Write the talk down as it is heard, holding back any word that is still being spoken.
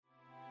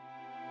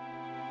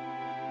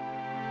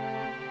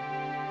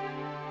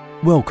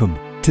Welcome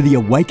to the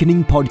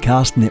Awakening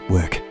Podcast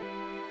Network.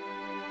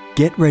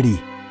 Get ready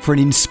for an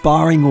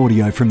inspiring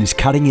audio from this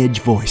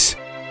cutting-edge voice.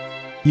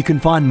 You can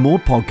find more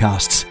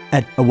podcasts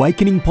at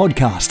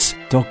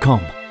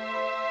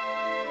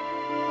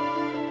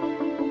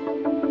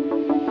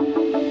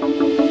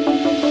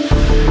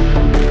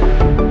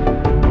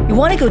awakeningpodcasts.com. You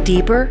want to go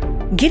deeper?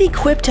 Get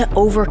equipped to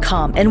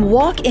overcome and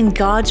walk in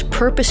God's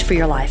purpose for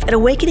your life at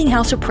Awakening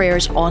House of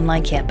Prayer's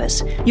online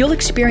campus. You'll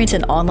experience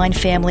an online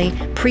family,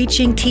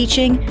 preaching,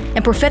 teaching,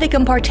 and prophetic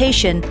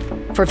impartation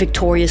for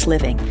victorious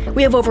living.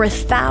 We have over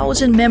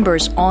 1,000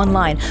 members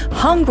online,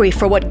 hungry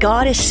for what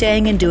God is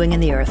saying and doing in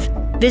the earth.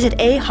 Visit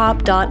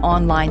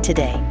ahop.online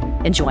today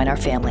and join our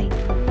family.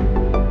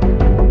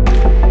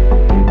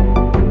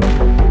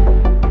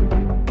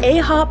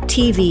 AHOP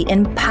TV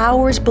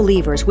empowers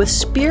believers with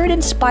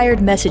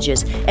Spirit-inspired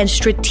messages and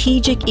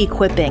strategic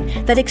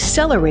equipping that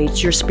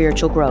accelerates your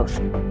spiritual growth.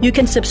 You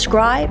can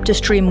subscribe to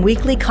stream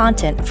weekly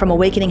content from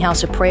Awakening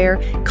House of Prayer,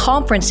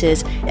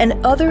 conferences, and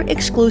other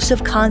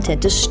exclusive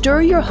content to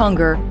stir your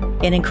hunger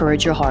and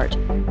encourage your heart.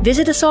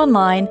 Visit us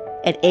online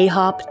at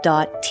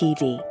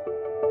ahop.tv.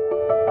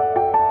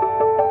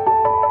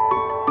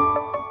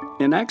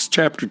 In Acts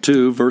chapter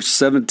 2, verse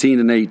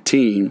 17 and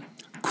 18,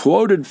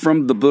 quoted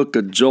from the book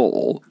of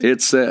Joel,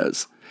 it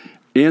says,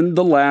 "In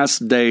the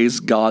last days,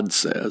 God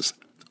says,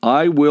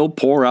 I will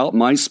pour out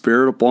my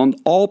Spirit upon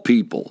all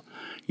people.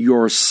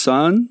 Your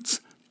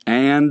sons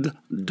and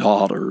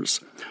daughters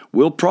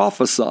will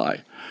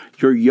prophesy.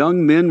 Your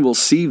young men will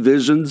see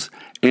visions,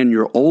 and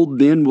your old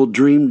men will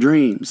dream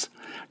dreams.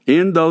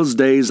 In those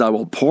days I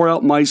will pour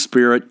out my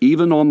Spirit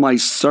even on my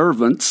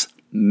servants,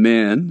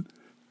 men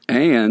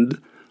and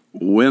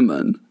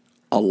women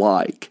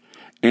alike,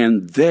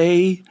 and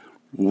they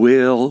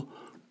will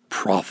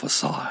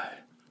prophesy."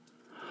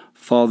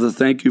 Father,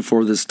 thank you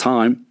for this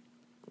time.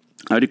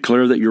 I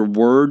declare that your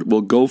word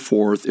will go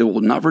forth. It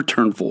will not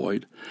return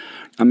void.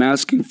 I'm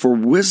asking for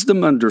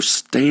wisdom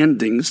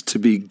understandings to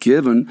be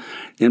given,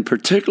 and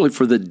particularly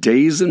for the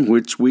days in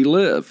which we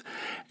live.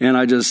 And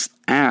I just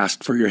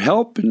ask for your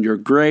help and your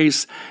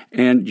grace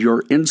and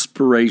your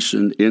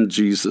inspiration in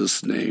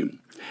Jesus' name.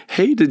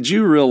 Hey, did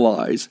you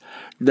realize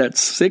that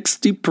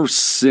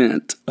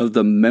 60% of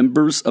the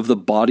members of the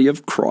body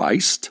of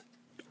Christ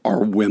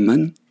are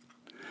women?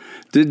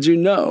 Did you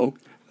know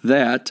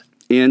that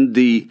in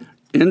the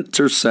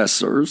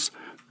intercessors,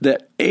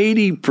 that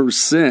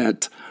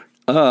 80%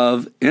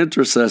 of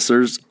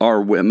intercessors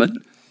are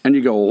women? And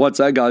you go, well, what's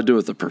that got to do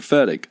with the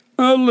prophetic?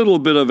 A little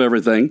bit of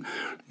everything,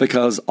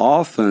 because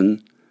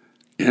often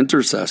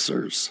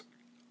intercessors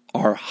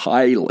are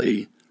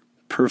highly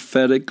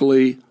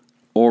prophetically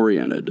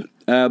oriented.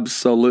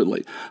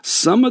 Absolutely.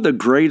 Some of the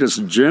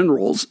greatest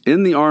generals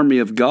in the army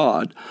of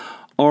God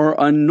are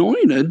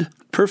anointed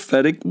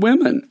prophetic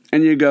women.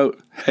 And you go,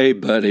 hey,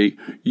 buddy,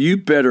 you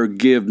better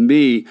give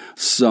me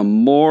some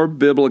more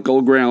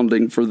biblical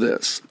grounding for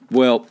this.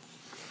 Well,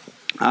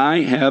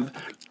 I have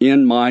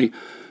in my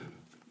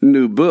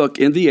new book,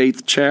 in the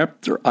 8th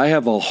chapter, I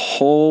have a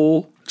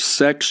whole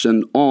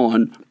section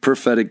on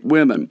prophetic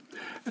women.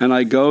 And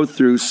I go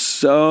through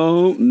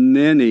so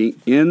many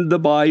in the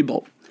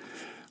Bible,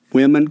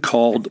 women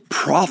called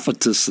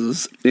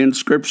prophetesses in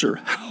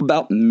Scripture. How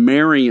about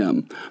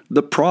Miriam,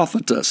 the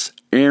prophetess,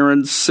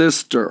 Aaron's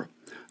sister?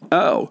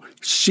 Oh,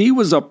 she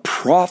was a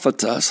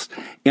prophetess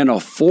and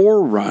a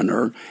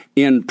forerunner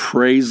in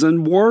praise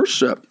and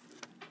worship.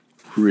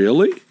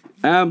 Really?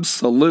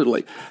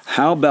 Absolutely.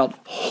 How about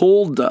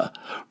Huldah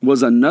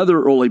was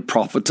another early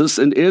prophetess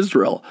in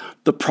Israel.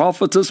 The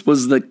prophetess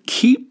was the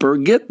keeper.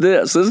 Get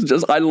this. This is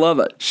just, I love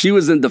it. She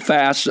was into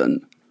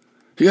fashion.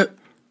 Yeah,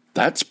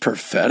 that's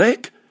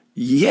prophetic?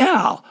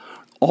 Yeah.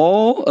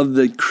 All of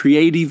the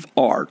creative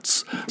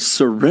arts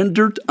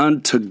surrendered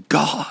unto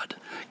God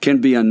can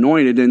be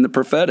anointed in the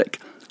prophetic.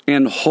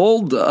 And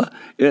Huldah,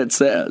 it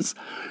says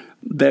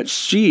that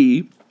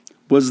she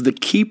was the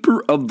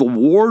keeper of the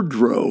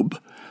wardrobe,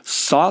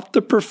 sought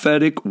the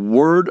prophetic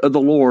word of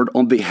the Lord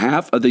on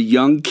behalf of the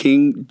young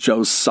king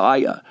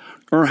Josiah.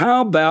 Or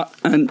how about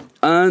an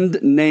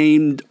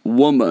unnamed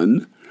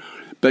woman?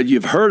 But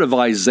you've heard of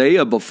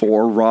Isaiah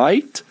before,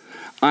 right?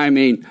 I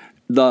mean,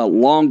 the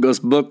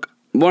longest book,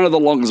 one of the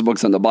longest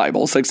books in the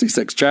Bible,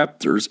 66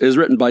 chapters, is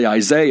written by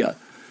Isaiah.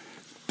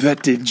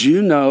 But did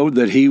you know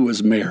that he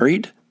was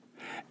married?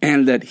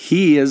 And that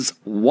his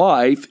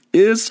wife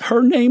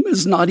her name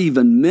is not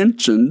even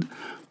mentioned,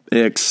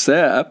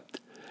 except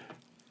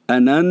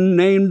an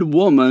unnamed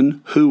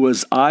woman who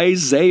was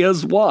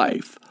Isaiah's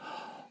wife.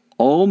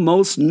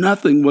 Almost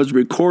nothing was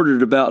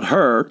recorded about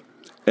her,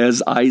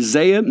 as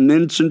Isaiah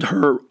mentioned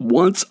her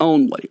once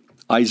only,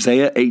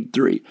 Isaiah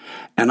 8:3.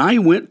 And I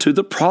went to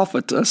the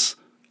prophetess,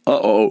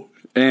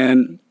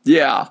 and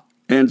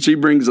she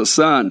brings a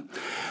son.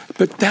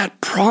 But that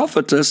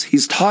prophetess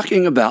he's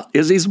talking about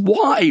is his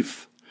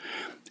wife.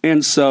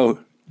 And so,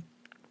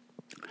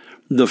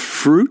 the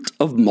fruit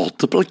of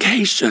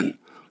multiplication.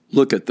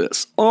 Look at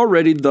this.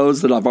 Already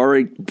those that I've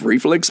already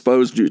briefly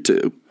exposed you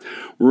to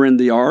were in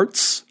the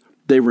arts.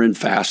 They were in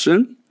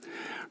fashion.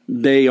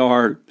 They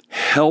are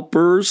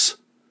helpers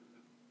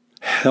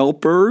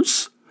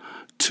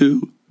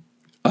to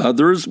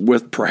others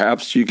with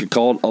perhaps you could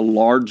call it a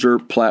larger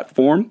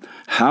platform.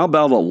 How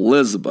about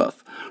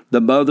Elizabeth,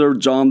 the mother of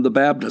John the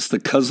Baptist, the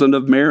cousin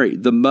of Mary,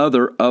 the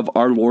mother of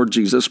our Lord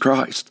Jesus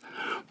Christ?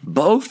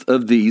 Both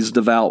of these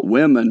devout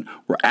women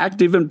were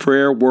active in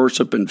prayer,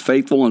 worship, and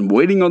faithful and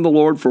waiting on the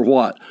Lord for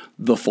what?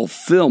 The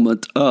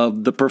fulfillment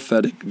of the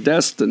prophetic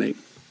destiny.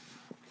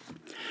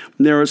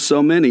 There are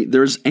so many.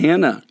 There's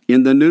Anna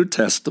in the New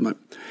Testament.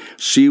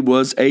 She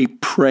was a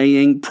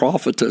praying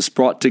prophetess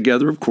brought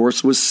together, of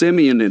course, with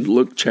Simeon in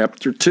Luke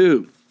chapter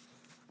 2.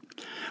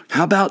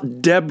 How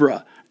about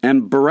Deborah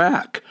and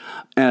Barak,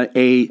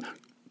 a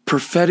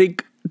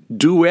prophetic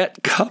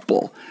duet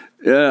couple?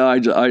 Yeah,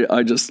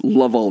 I just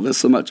love all this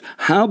so much.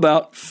 How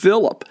about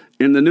Philip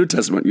in the New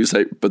Testament? You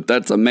say, but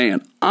that's a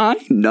man.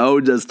 I know,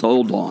 just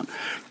hold on.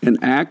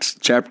 In Acts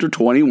chapter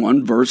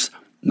 21, verse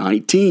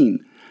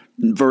 9,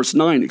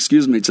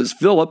 it says,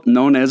 Philip,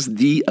 known as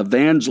the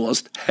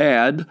evangelist,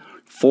 had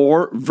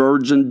 4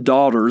 virgin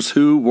daughters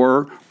who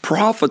were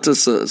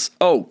prophetesses.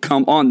 Oh,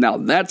 come on now.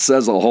 That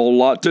says a whole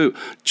lot too.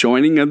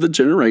 Joining of the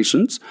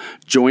generations,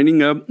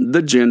 joining of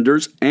the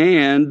genders,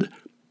 and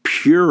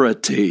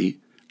purity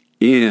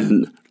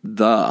in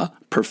the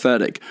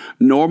prophetic.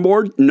 No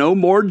more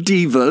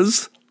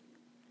divas.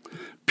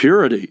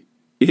 Purity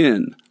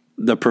in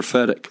the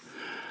prophetic.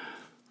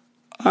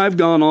 I've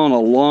gone on a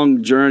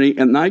long journey,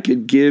 and I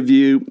could give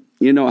you,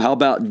 how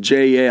about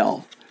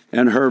Jael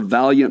and her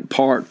valiant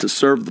part to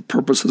serve the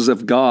purposes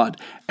of God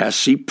as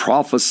she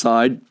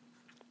prophesied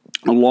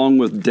along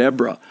with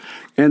Deborah.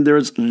 And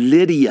there's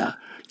Lydia,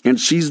 and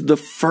she's the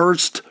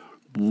first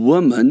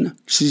woman,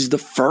 she's the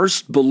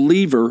first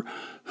believer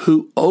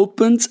who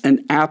opens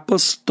an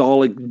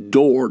apostolic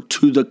door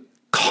to the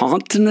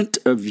continent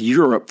of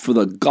Europe for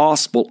the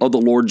gospel of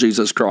the Lord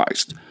Jesus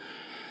Christ.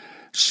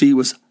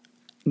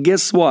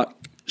 Guess what?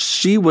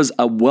 She was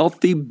a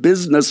wealthy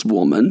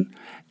businesswoman,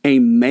 a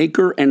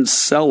maker and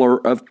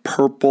seller of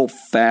purple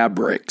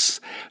fabrics.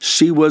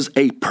 She was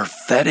a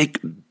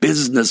prophetic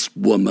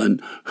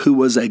businesswoman who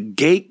was a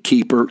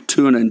gatekeeper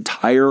to an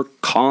entire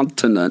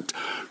continent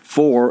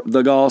for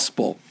the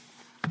gospel.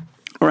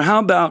 Or how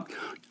about,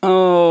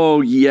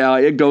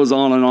 it goes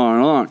on and on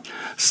and on.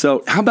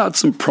 So how about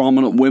some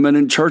prominent women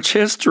in church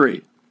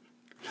history?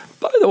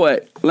 By the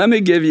way, let me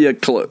give you a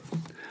clue.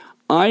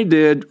 I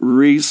did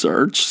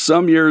research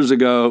some years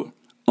ago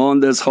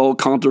on this whole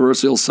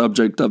controversial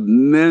subject of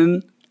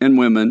men and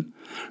women,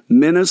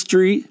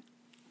 ministry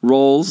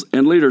roles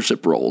and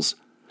leadership roles.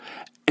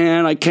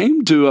 And I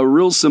came to a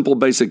real simple,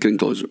 basic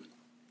conclusion.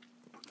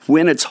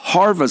 When it's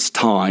harvest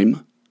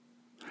time,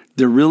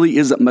 there really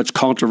isn't much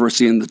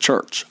controversy in the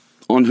church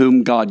on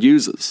whom God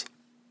uses.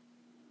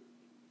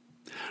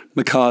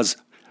 Because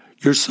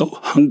you're so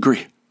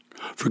hungry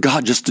for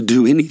God just to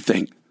do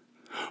anything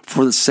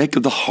for the sake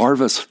of the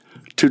harvest,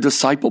 to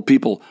disciple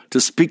people, to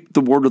speak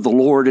the word of the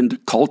Lord into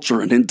culture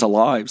and into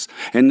lives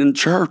and in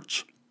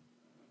church.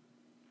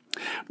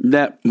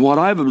 That what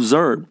I've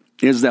observed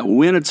is that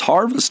when it's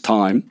harvest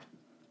time,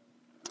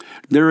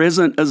 there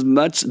isn't as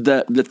much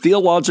the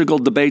theological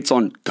debates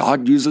on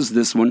God uses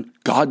this one,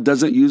 God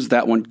doesn't use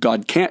that one,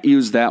 God can't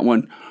use that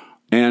one,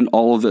 and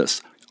all of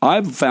this.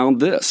 I've found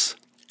this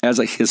as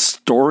a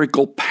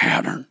historical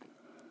pattern.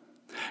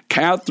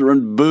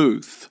 Catherine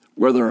Booth,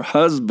 with her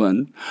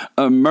husband,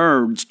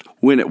 emerged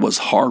when it was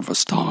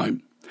harvest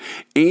time.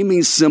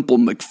 Amy Semple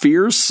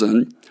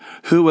McPherson,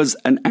 who was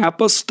an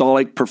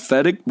apostolic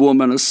prophetic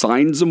woman of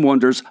signs and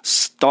wonders,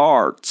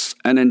 starts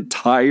an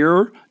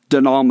entire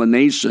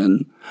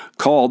denomination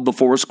called the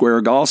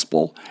Foursquare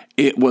Gospel.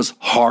 It was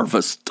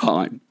harvest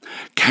time.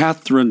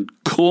 Catherine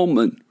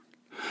Kuhlman,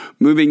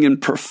 moving in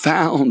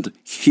profound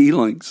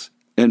healings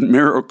and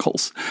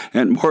miracles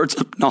and words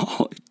of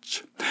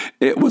knowledge.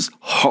 It was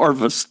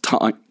harvest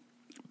time.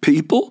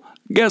 People,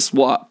 guess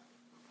what?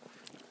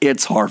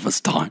 It's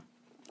harvest time.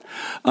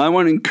 I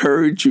want to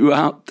encourage you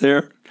out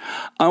there.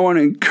 I want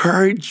to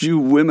encourage you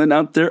women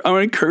out there. I want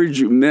to encourage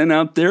you men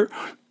out there.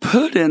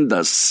 Put in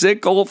the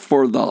sickle,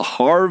 for the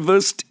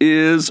harvest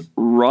is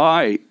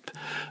ripe.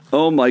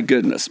 Oh my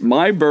goodness.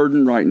 My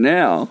burden right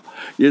now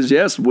is,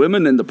 yes,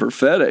 women in the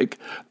prophetic,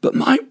 but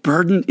my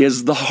burden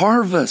is the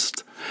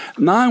harvest.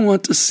 And I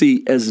want to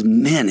see as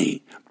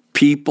many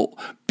people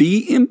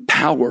be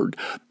empowered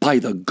by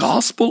the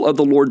gospel of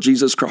the Lord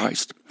Jesus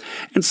Christ.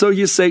 And so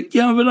you say,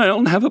 yeah, but I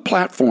don't have a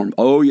platform.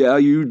 Oh, yeah,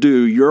 you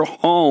do. Your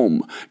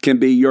home can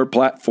be your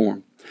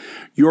platform.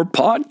 Your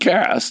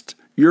podcast,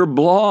 your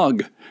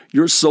blog,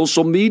 your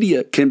social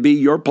media can be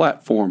your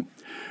platform.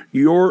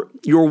 Your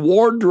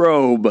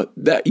wardrobe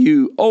that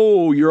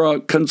you're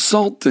a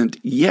consultant,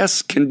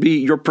 yes, can be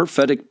your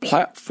prophetic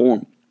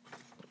platform.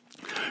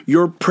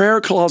 Your prayer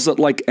closet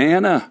like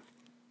Anna.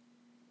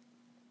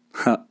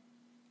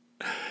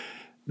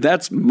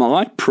 That's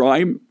my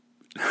prime.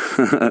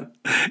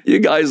 You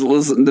guys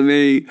listen to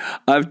me.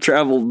 I've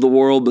traveled the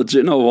world, but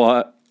you know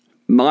what?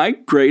 My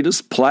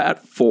greatest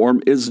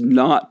platform is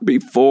not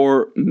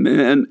before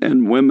men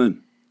and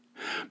women.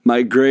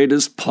 My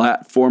greatest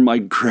platform, my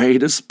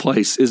greatest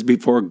place is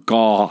before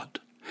God.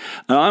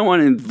 And I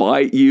want to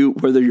invite you,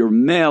 whether you're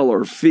male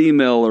or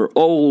female or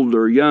old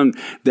or young,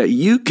 that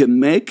you can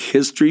make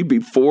history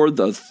before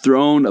the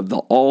throne of the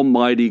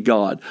Almighty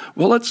God.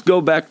 Well, let's go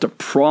back to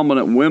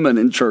prominent women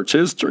in church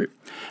history.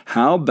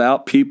 How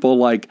about people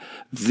like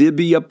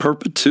Vibia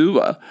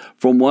Perpetua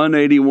from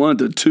 181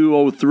 to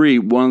 203,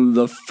 one of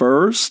the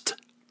first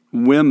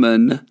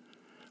women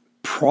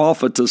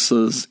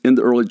prophetesses in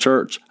the early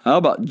church? How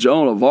about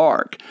Joan of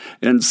Arc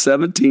in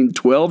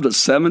 1412 to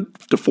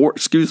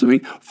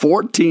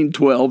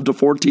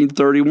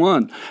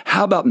 1431?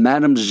 How about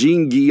Madame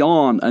Jeanne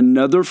Guyon,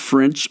 another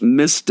French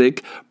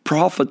mystic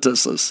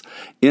prophetess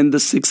in the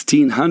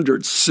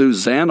 1600s?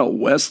 Susanna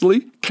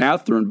Wesley,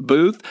 Catherine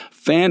Booth,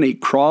 Fanny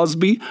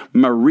Crosby,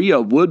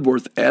 Maria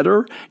Woodworth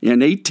Etter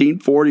in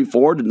 1844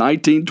 to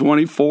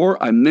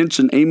 1924. I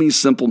mentioned Amy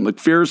Semple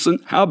McPherson.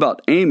 How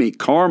about Amy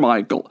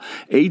Carmichael,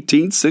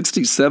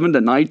 1867 to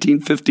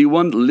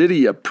 1951?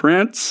 Lydia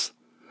Prince,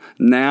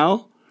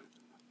 now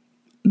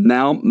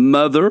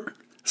Mother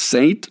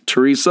Saint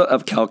Teresa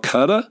of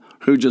Calcutta,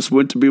 who just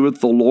went to be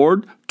with the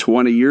Lord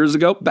 20 years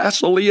ago.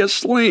 Basilia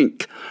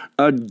Slink,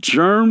 a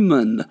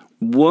German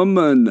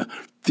woman,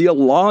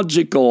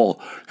 theological,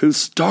 who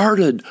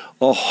started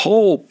a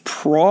whole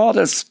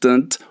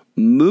Protestant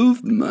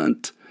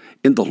movement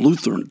in the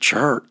Lutheran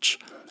Church.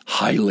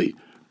 Highly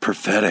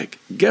prophetic.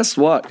 Guess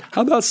what?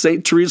 How about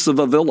St. Teresa of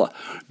Avila?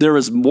 There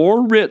is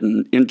more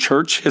written in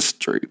church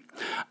history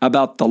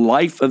about the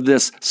life of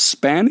this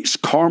Spanish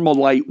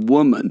Carmelite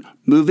woman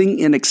moving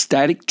in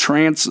ecstatic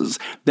trances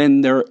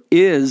than there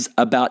is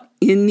about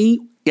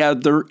any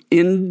other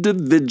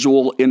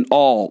individual in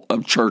all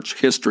of church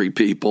history,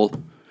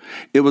 people.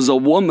 It was a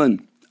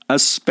woman, a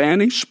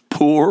Spanish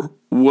poor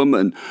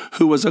woman,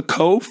 who was a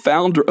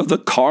co-founder of the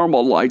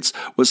Carmelites,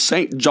 was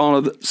St. John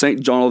of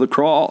the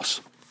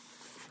Cross.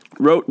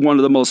 Wrote one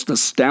of the most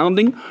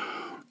astounding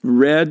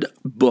read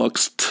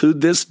books to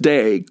this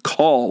day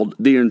called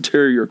The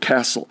Interior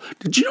Castle.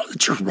 Did you know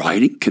that your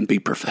writing can be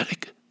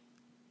prophetic?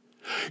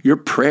 Your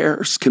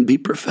prayers can be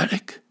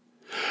prophetic.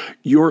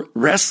 Your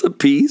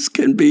recipes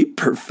can be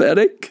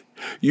prophetic.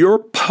 Your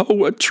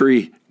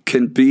poetry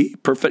can be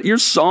prophetic. Your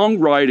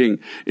songwriting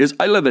is,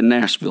 I live in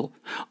Nashville.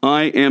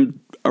 I am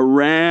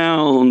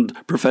around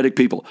prophetic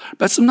people.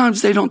 But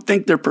sometimes they don't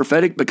think they're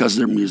prophetic because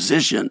they're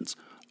musicians.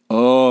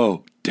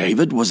 Oh,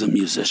 David was a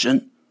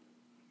musician?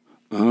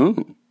 Oh,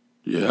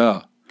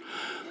 yeah.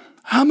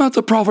 How about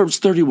the Proverbs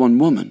 31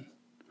 woman?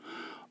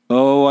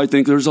 Oh, I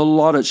think there's a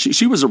lot of...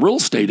 She was a real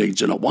estate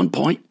agent at one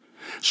point.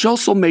 She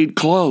also made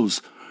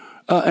clothes.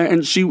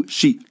 And she,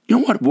 you know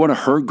what one of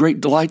her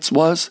great delights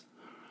was?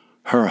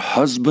 Her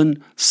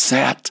husband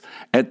sat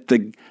at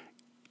the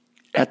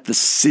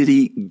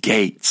city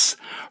gates.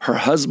 Her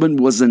husband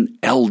was an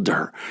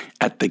elder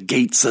at the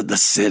gates of the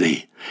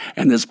city.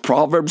 And this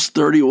Proverbs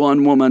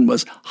 31 woman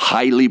was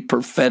highly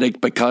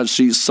prophetic because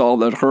she saw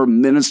that her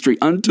ministry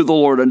unto the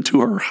Lord, unto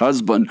her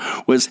husband,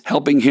 was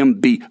helping him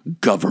be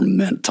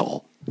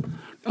governmental.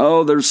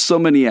 Oh, there's so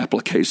many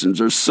applications.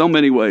 There's so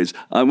many ways.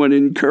 I want to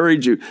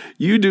encourage you.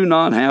 You do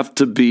not have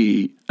to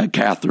be a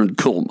Catherine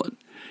Kuhlman.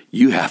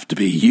 You have to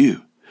be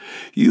you.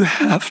 You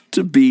have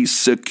to be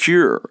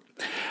secure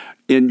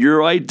in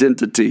your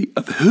identity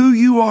of who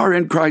you are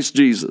in Christ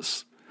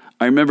Jesus.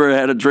 I remember I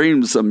had a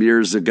dream some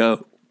years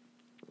ago.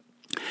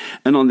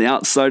 And on the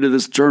outside of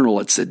this journal,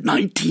 it said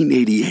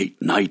 1988,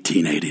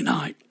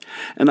 1989.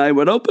 And I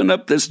would open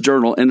up this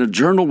journal, and the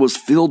journal was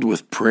filled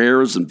with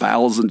prayers and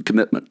vows and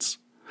commitments.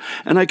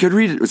 And I could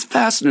read it. It was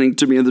fascinating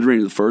to me in the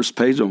dream. The first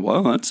page, and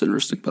wow, that's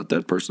interesting about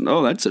that person.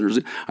 Oh, that's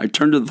interesting. I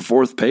turned to the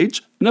fourth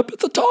page, and up at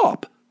the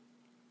top,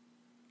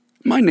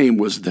 my name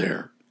was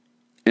there.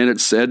 And it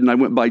said, and I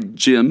went by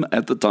Jim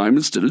at the time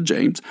instead of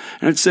James,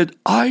 and it said,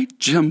 I,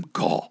 Jim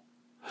Gall,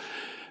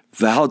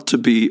 vowed to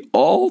be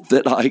all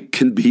that I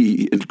can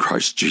be in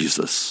Christ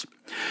Jesus.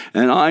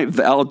 And I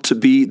vowed to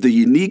be the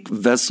unique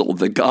vessel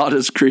that God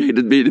has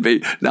created me to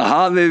be. Now,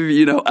 how many of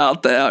you know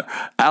out there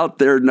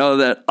know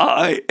that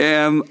I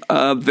am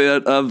a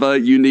bit of a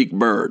unique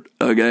bird,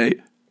 okay?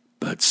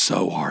 But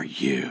so are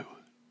you.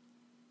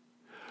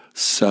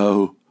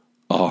 So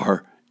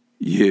are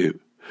you.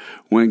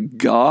 When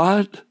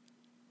God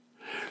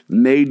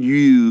made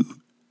you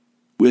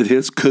with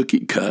his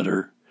cookie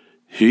cutter,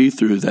 he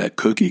threw that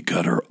cookie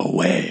cutter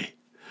away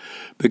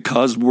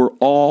because we're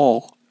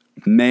all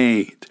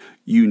made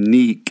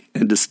unique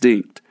and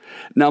distinct.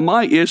 Now,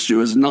 my issue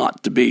is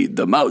not to be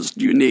the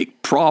most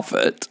unique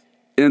prophet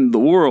in the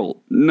world.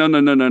 No.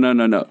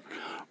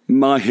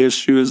 My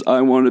issue is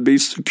I want to be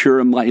secure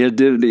in my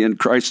identity in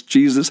Christ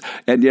Jesus,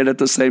 and yet at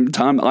the same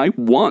time, I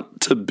want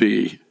to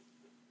be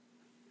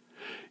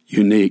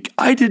unique.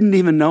 I didn't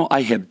even know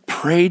I had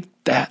prayed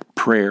that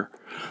prayer,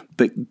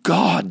 but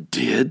God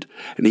did,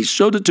 and he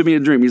showed it to me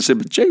in a dream. He said,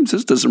 but James,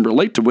 this doesn't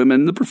relate to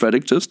women in the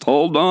prophetic. Just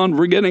hold on,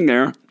 we're getting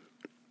there.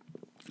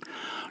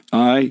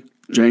 I,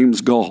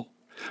 James Gall,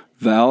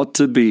 vow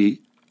to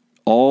be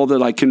all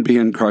that I can be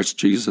in Christ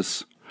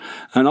Jesus.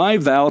 And I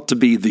vow to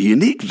be the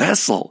unique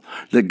vessel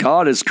that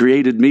God has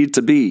created me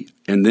to be.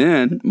 And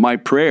then my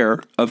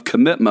prayer of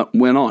commitment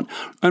went on.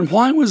 And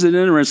why was it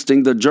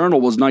interesting the journal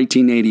was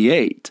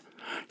 1988?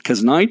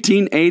 Because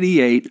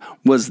 1988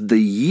 was the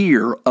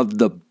year of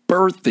the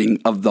birthing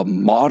of the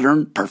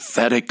modern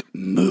prophetic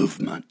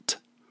movement.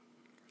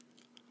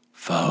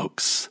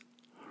 Folks,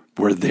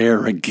 we're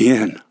there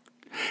again.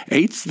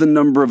 8's the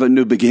number of a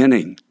new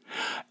beginning.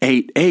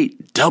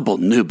 8, double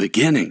new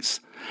beginnings.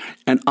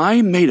 And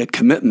I made a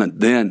commitment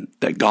then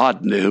that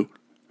God knew.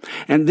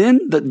 And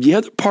then the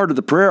other part of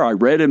the prayer I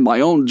read in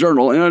my own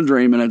journal in a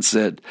dream, and it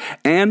said,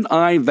 and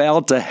I vow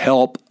to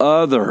help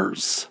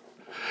others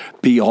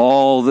be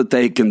all that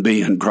they can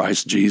be in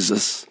Christ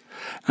Jesus.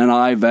 And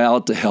I vow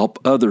to help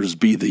others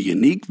be the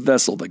unique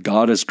vessel that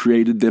God has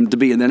created them to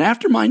be. And then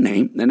after my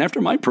name, and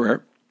after my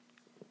prayer,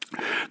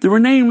 there were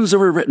names that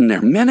were written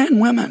there, men and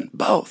women,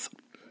 both,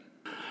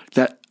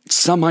 that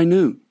some I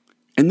knew.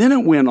 And then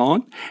it went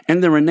on,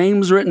 and there were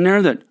names written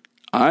there that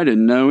I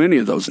didn't know any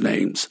of those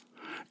names.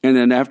 And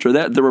then after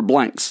that, there were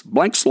blanks,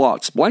 blank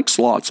slots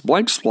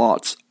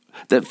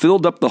that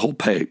filled up the whole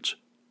page.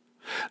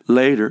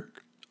 Later,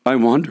 I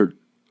wondered,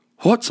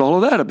 what's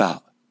all of that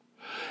about?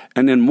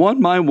 And then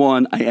one by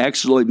one, I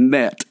actually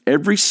met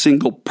every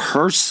single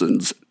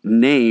person's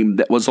name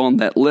that was on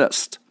that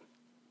list.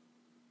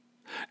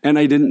 And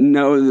I didn't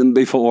know them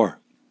before.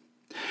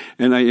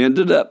 And I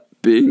ended up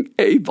being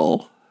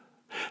able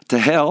to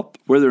help,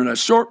 whether in a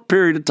short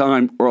period of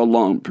time or a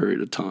long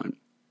period of time,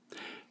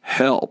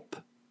 help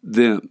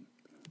them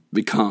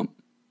become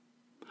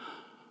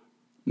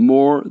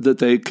more that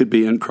they could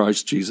be in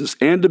Christ Jesus,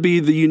 and to be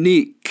the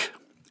unique,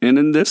 and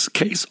in this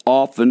case,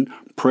 often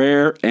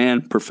prayer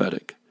and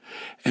prophetic.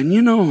 And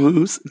you know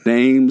whose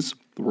names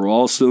were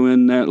also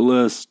in that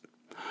list?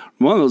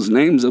 One of those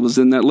names that was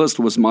in that list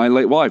was my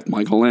late wife,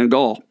 Michael Ann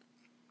Gall,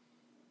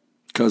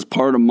 because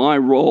part of my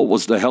role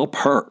was to help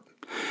her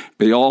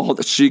be all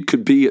that she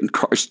could be in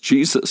Christ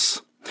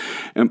Jesus.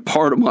 And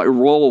part of my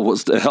role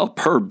was to help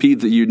her be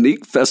the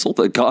unique vessel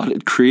that God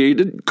had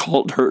created and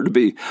called her to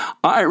be.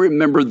 I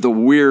remember the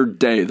weird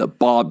day that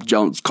Bob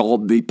Jones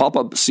called me,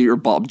 Papa Seer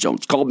Bob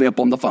Jones called me up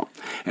on the phone.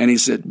 And he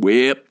said,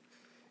 Whip,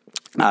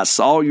 I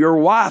saw your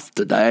wife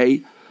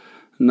today.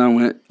 And I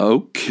went,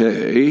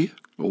 okay,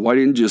 well, why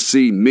didn't you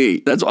see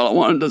me? That's what I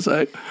wanted to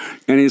say.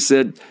 And he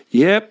said,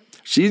 yep,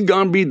 she's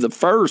going to be the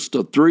first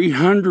of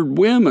 300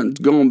 women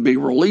going to be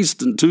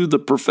released into the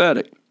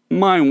prophetic.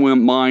 Mine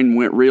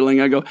went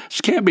reeling. I go,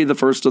 she can't be the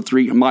first of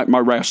three, my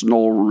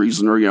rational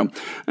reasoner, you know.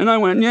 And I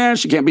went, yeah,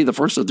 she can't be the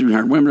first of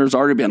 300 women. There's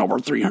already been over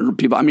 300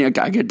 people. I mean,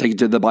 I could take it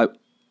to the Bible.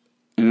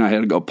 And I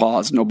had to go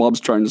pause. No, Bob's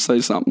trying to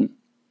say something.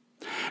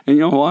 And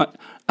you know what?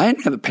 I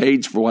didn't have a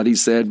page for what he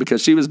said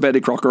because she was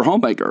Betty Crocker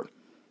Homemaker.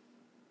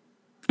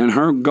 And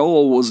her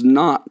goal was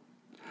not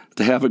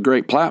to have a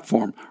great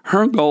platform.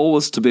 Her goal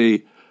was to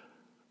be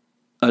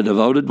a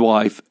devoted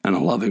wife and a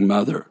loving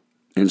mother.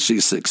 And she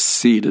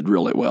succeeded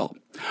really well.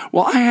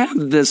 Well, I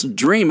had this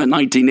dream in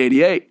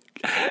 1988,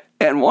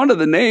 and one of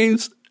the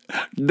names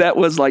that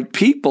was like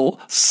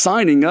people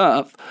signing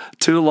up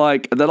to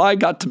like that I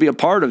got to be a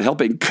part of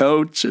helping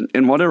coach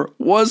and whatever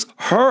was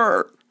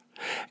her.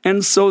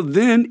 And so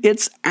then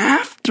it's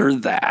after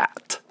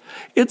that.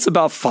 It's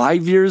about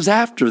 5 years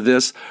after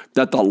this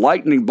that the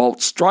lightning bolt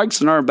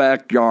strikes in our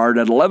backyard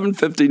at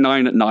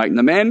 11:59 at night. And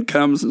the man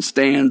comes and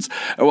stands.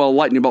 Well,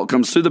 lightning bolt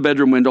comes through the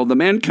bedroom window. The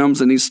man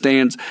comes and he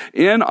stands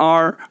in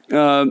our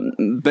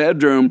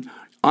bedroom.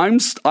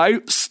 I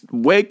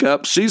wake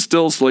up. She's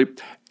still asleep.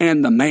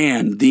 And the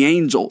man, the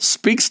angel,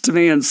 speaks to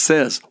me and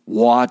says,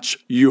 watch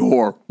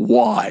your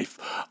wife.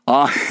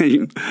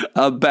 I'm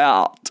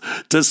about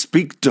to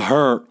speak to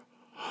her.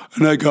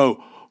 And I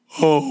go,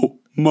 oh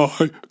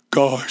my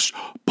gosh,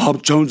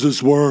 Bob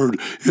Jones's word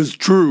is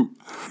true.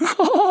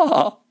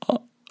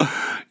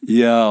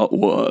 Yeah, it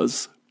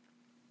was.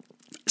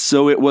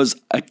 So it was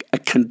a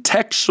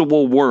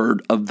contextual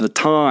word of the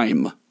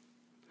time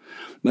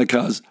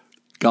because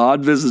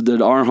God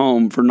visited our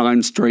home for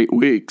 9 straight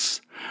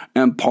weeks.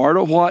 And part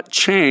of what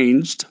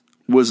changed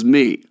was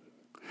me.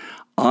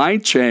 I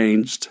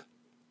changed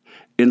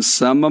in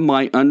some of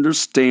my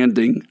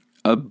understanding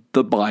of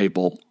the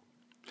Bible,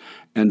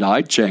 and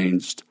I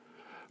changed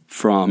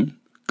from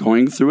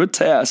going through a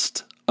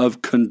test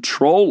of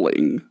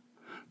controlling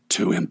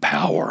to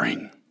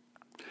empowering.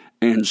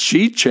 And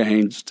she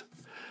changed,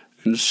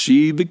 and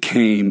she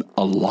became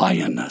a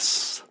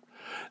lioness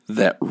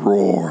that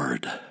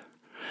roared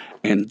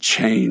and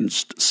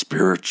changed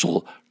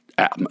spiritual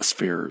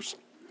atmospheres.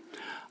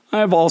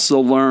 I've also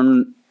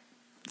learned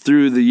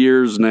through the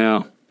years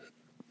now,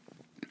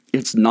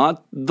 it's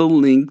not the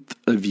length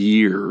of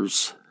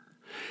years,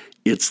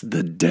 it's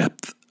the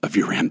depth of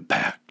your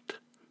impact.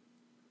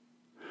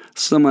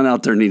 Someone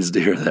out there needs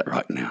to hear that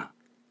right now.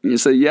 And you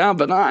say, yeah,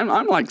 but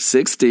I'm like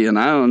 60 and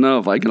I don't know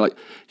if I can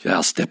yeah,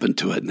 I'll step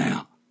into it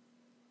now.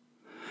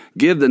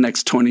 Give the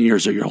next 20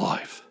 years of your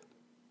life.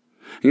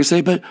 And you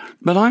say, but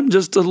I'm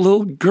just a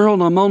little girl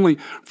and I'm only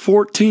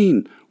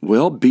 14.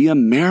 Well, be a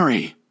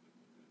Mary.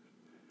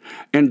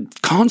 and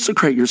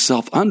consecrate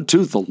yourself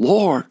unto the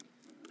Lord.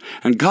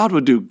 And God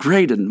will do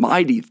great and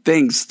mighty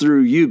things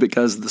through you,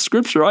 because the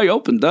scripture I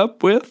opened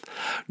up with,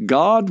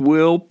 God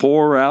will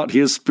pour out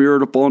his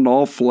Spirit upon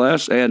all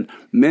flesh, and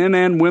men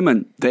and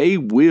women, they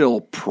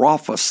will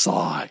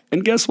prophesy.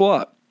 And guess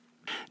what?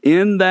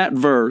 In that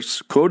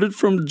verse, quoted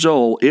from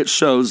Joel, it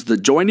shows the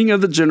joining of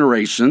the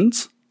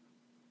generations,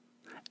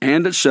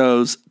 and it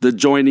shows the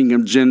joining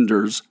of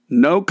genders.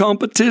 No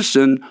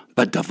competition,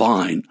 but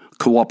divine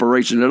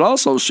cooperation. It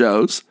also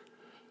shows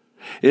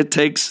it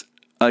takes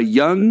a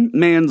young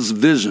man's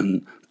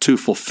vision to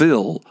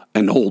fulfill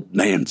an old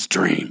man's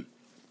dream.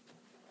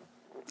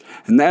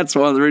 And that's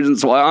one of the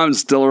reasons why I'm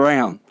still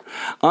around.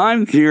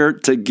 I'm here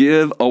to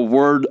give a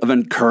word of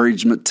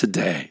encouragement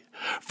today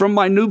from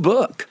my new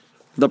book,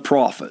 The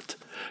Prophet,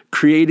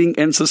 Creating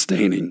and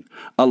Sustaining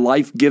a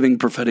Life-Giving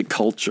Prophetic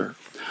Culture.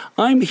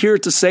 I'm here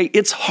to say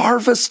it's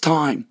harvest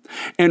time,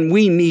 and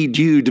we need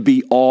you to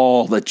be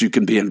all that you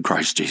can be in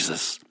Christ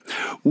Jesus.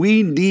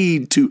 We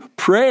need to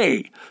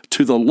pray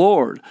to the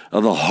Lord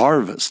of the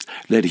harvest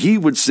that he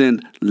would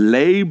send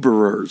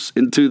laborers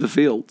into the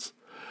fields.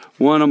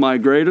 One of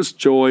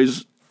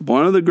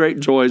the great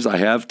joys I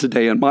have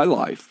today in my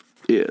life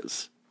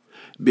is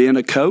being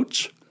a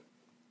coach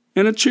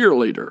and a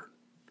cheerleader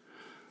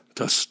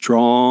to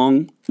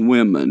strong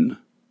women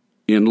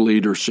in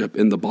leadership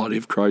in the body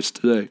of Christ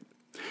today.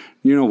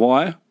 You know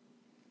why?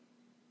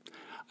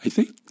 I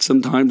think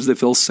sometimes they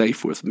feel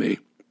safe with me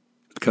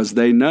because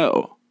they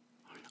know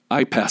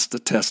I passed a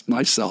test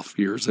myself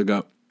years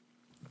ago.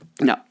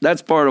 Now,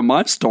 that's part of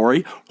my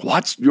story.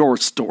 What's your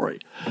story?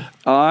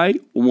 I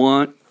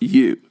want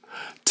you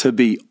to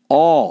be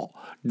all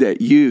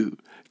that you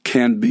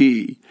can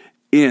be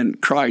in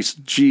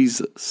Christ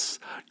Jesus.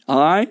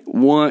 I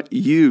want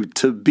you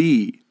to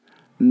be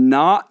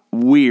not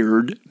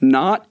weird,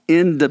 not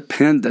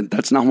independent.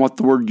 That's not what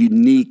the word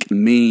unique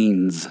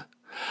means.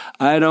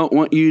 I don't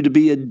want you to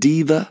be a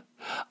diva.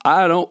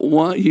 I don't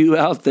want you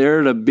out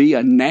there to be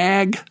a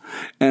nag,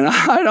 and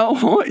I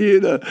don't want you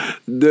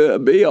to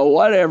be a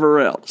whatever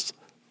else.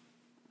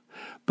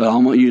 But I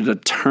want you to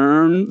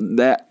turn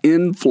that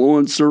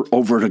influencer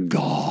over to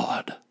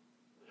God.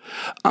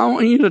 I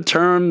want you to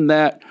turn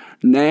that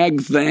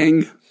nag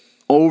thing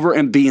over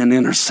and be an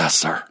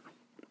intercessor.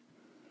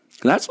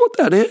 That's what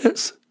that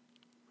is.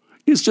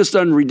 It's just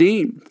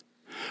unredeemed.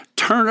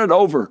 Turn it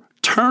over.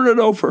 Turn it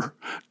over.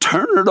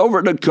 Turn it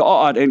over to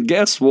God. And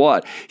guess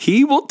what?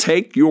 He will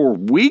take your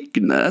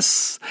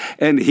weakness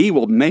and he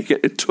will make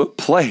it into a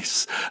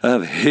place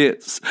of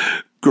his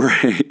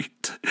great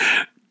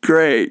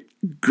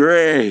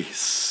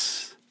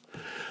grace.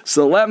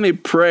 So let me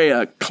pray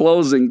a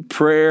closing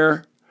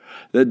prayer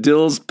that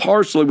deals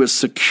partially with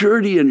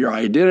security in your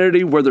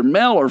identity, whether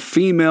male or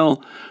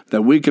female,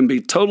 that we can be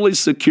totally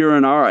secure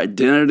in our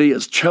identity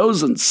as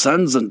chosen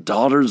sons and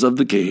daughters of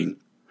the King.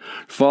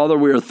 Father,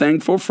 we are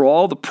thankful for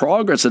all the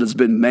progress that has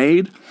been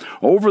made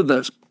over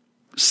the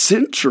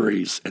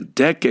centuries and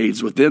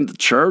decades within the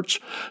church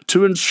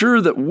to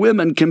ensure that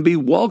women can be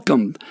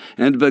welcomed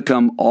and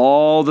become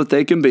all that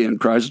they can be in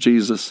Christ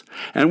Jesus.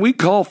 And we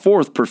call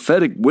forth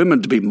prophetic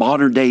women to be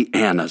modern-day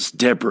Annas,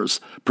 Deborahs,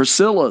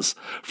 Priscillas,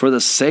 for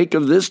the sake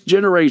of this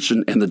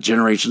generation and the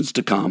generations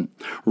to come.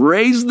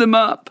 Raise them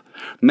up.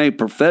 May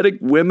prophetic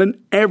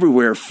women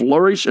everywhere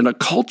flourish in a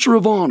culture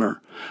of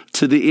honor,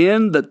 to the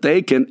end that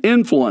they can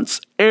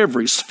influence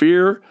every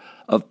sphere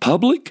of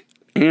public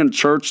and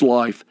church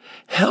life,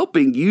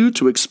 helping you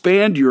to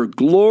expand your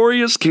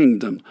glorious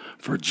kingdom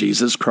for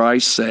Jesus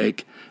Christ's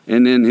sake.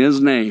 And in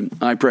his name,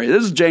 I pray.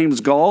 This is James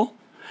Gall,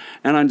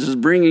 and I'm just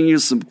bringing you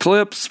some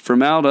clips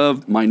from out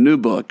of my new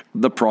book,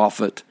 The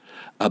Prophet,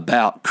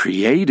 about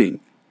creating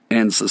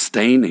and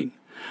sustaining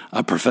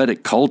a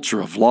prophetic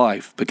culture of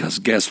life, because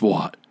guess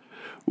what?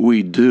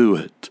 We do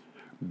it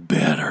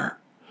better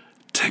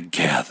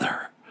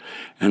together.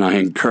 And I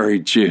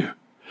encourage you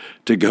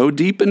to go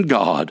deep in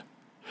God,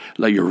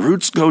 let your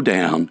roots go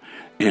down,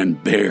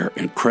 and bear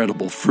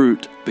incredible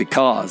fruit,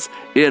 because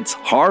it's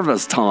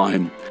harvest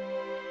time.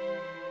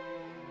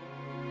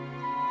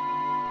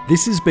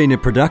 This has been a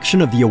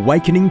production of the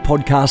Awakening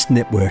Podcast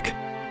Network.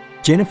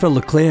 Jennifer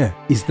LeClaire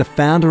is the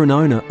founder and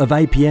owner of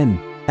APN.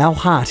 Our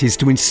heart is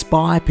to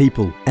inspire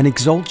people and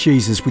exalt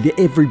Jesus with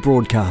every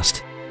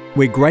broadcast.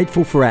 We're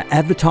grateful for our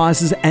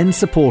advertisers and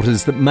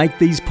supporters that make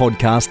these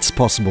podcasts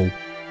possible.